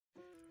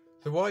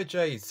The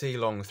YJ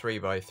ZhiLong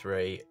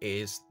 3x3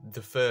 is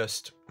the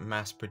first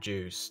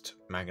mass-produced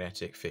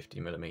magnetic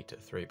 50mm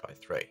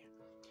 3x3.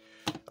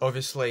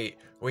 Obviously,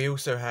 we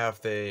also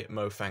have the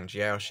Mofang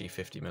Jiaoshi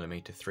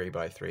 50mm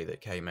 3x3 that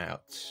came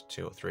out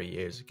 2 or 3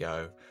 years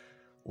ago,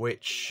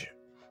 which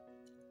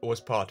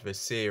was part of a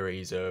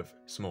series of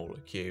smaller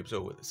cubes,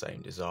 all with the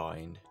same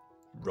design,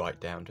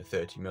 right down to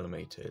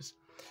 30mm.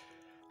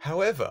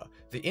 However,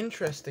 the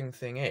interesting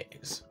thing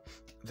is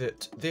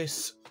that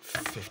this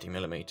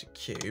 50mm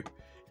cube,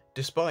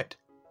 despite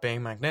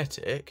being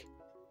magnetic,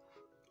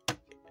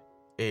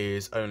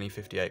 is only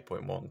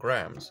 58.1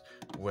 grams,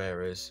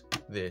 whereas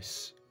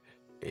this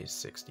is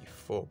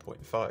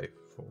 64.54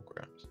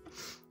 grams.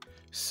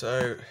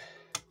 So,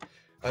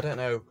 I don't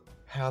know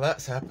how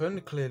that's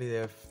happened. Clearly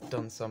they've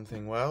done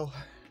something well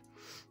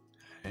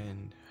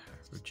in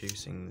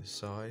reducing the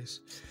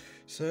size.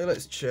 So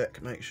let's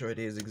check, make sure it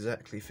is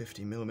exactly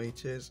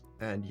 50mm,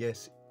 and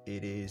yes,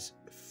 it is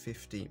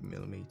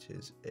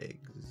 50mm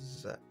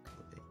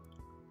exactly.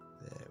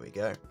 There we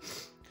go.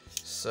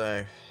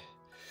 So,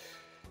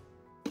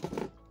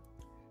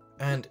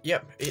 and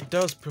yep, it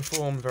does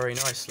perform very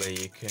nicely.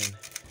 You can,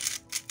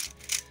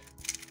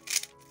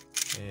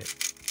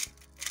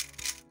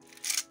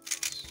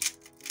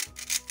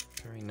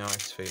 very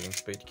nice feeling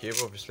speed cube.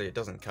 Obviously it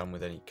doesn't come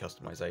with any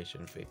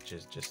customization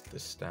features, just the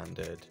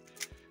standard.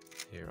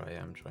 Here I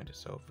am trying to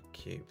solve a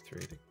cube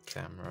through the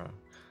camera.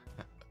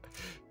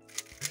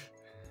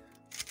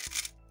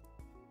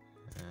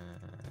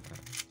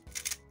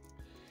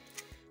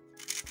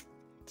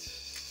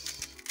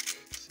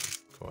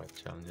 Quite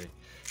challenging,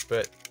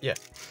 but yeah,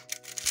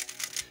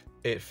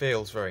 it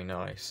feels very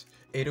nice.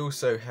 It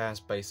also has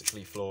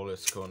basically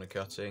flawless corner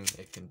cutting.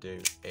 It can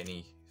do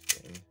anything.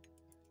 It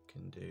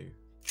can do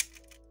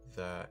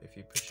that. If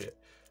you push it,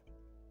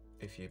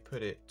 if you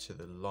put it to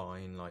the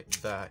line like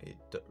that, it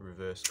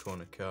reverse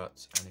corner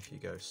cuts, and if you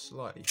go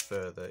slightly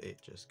further, it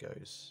just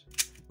goes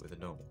with a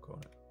normal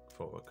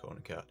forward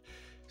corner cut.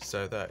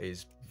 So that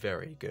is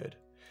very good.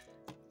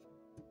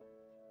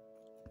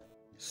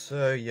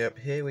 So yep,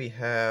 here we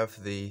have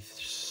the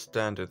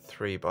standard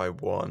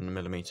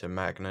 3x1mm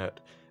magnet.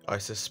 I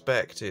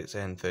suspect it's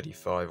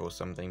N35 or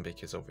something,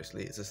 because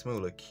obviously it's a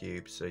smaller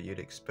cube, so you'd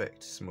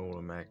expect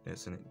smaller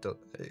magnets, and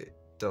it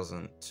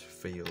doesn't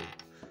feel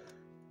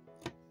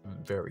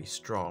very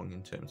strong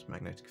in terms of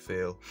magnetic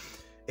feel.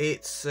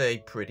 It's a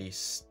pretty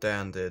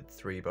standard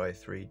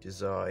 3x3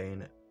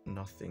 design,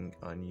 nothing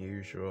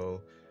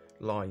unusual.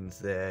 Lines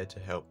there to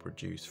help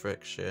reduce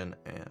friction,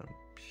 and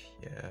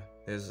yeah,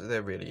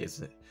 there really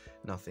is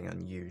nothing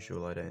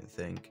unusual, I don't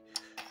think.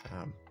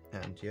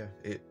 And yeah,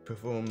 it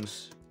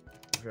performs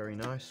very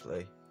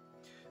nicely.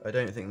 I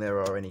don't think there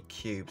are any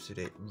cubes that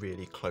it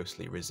really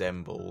closely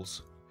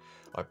resembles.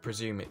 I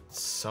presume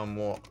it's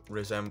somewhat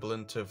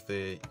resemblant of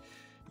the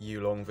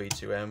ZhiLong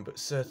V2M, but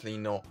certainly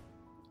not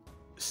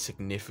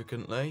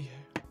significantly.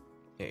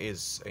 It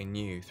is a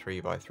new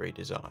 3x3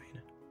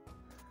 design.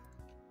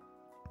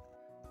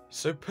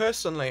 So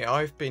personally,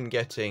 I've been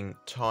getting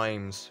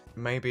times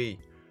maybe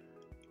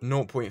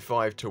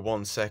 0.5 to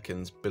 1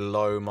 seconds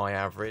below my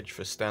average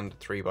for standard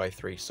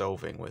 3x3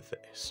 solving with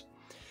this,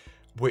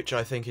 which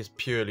I think is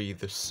purely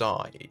the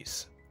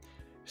size.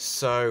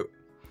 So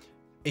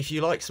if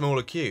you like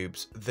smaller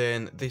cubes,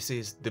 then this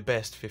is the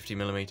best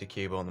 50mm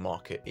cube on the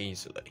market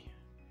easily.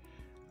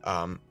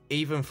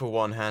 Even for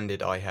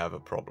one-handed, I have a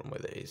problem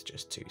with it. It's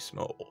just too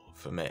small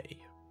for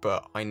me.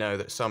 But I know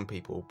that some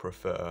people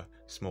prefer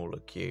smaller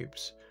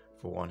cubes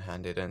for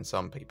one-handed, and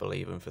some people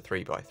even for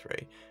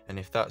 3x3. And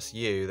if that's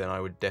you, then I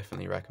would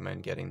definitely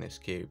recommend getting this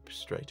cube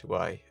straight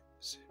away,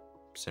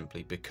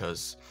 simply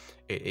because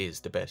it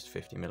is the best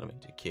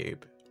 50mm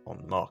cube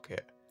on the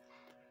market.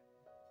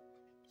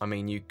 I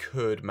mean, you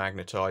could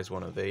magnetize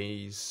one of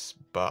these,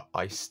 but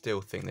I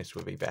still think this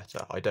would be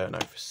better. I don't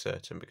know for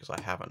certain because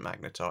I haven't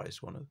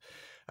magnetized one of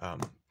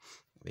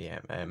the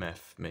MF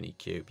mini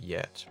cube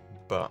yet,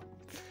 but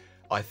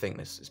I think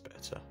this is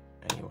better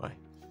anyway.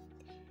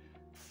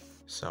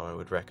 So I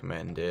would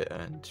recommend it,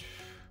 and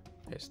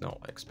it's not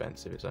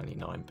expensive, it's only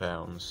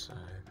 £9, so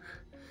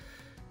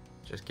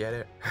just get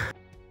it.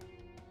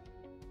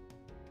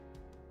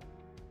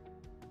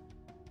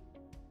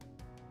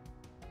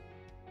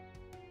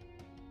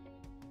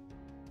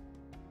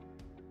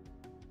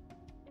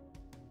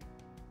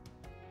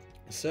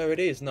 So it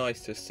is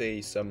nice to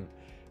see some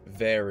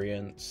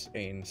variance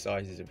in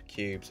sizes of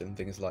cubes and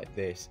things like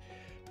this,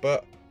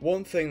 but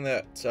one thing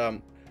that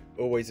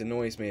always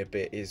annoys me a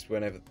bit is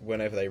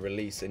whenever they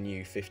release a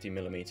new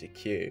 50mm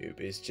cube,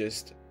 is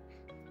just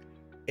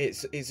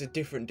it's a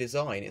different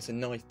design. It's a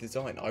nice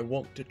design. I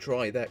want to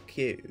try that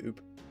cube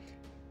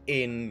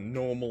in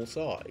normal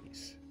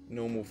size,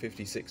 normal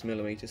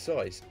 56mm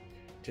size,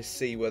 to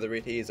see whether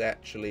it is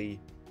actually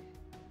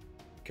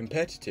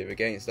competitive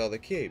against other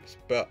cubes,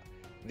 but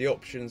the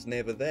option's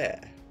never there.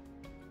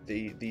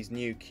 These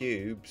new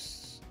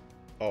cubes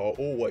are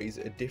always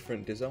a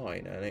different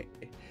design, and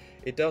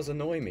it does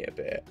annoy me a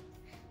bit,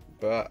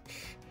 but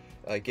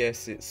I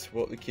guess it's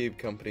what the cube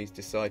companies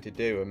decide to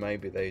do, and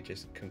maybe they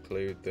just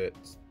conclude that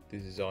the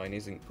design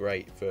isn't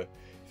great for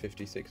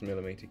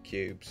 56mm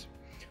cubes,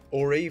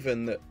 or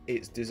even that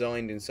it's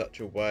designed in such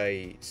a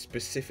way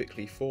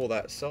specifically for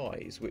that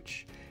size,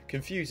 which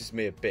confuses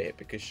me a bit,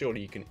 because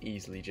surely you can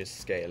easily just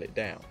scale it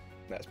down.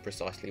 That's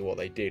precisely what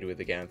they did with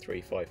the GAN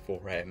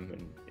 354M,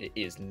 and it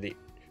is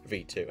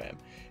V2M.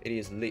 It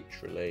is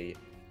literally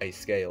a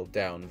scaled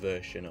down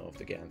version of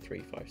the GAN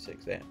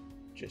 356M,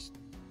 just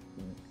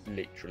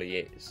literally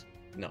is,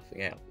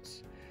 nothing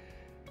else.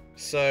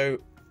 So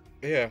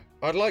yeah,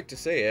 I'd like to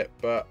see it,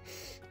 but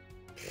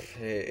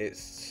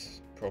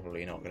it's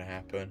probably not going to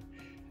happen.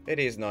 It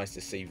is nice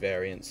to see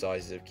variant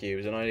sizes of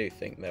cubes, and I do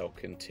think they'll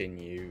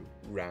continue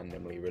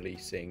randomly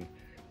releasing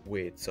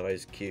weird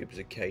sized cubes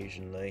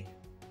occasionally,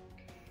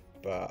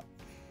 but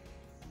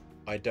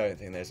I don't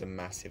think there's a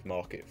massive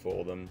market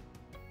for them.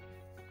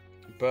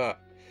 But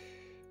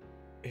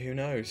who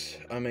knows?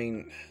 I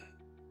mean,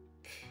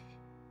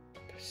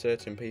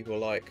 certain people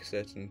like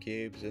certain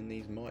cubes, and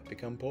these might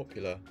become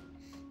popular.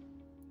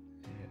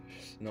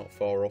 It's not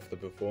far off the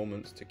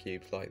performance to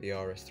cubes like the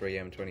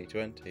RS3M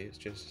 2020, it's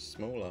just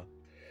smaller.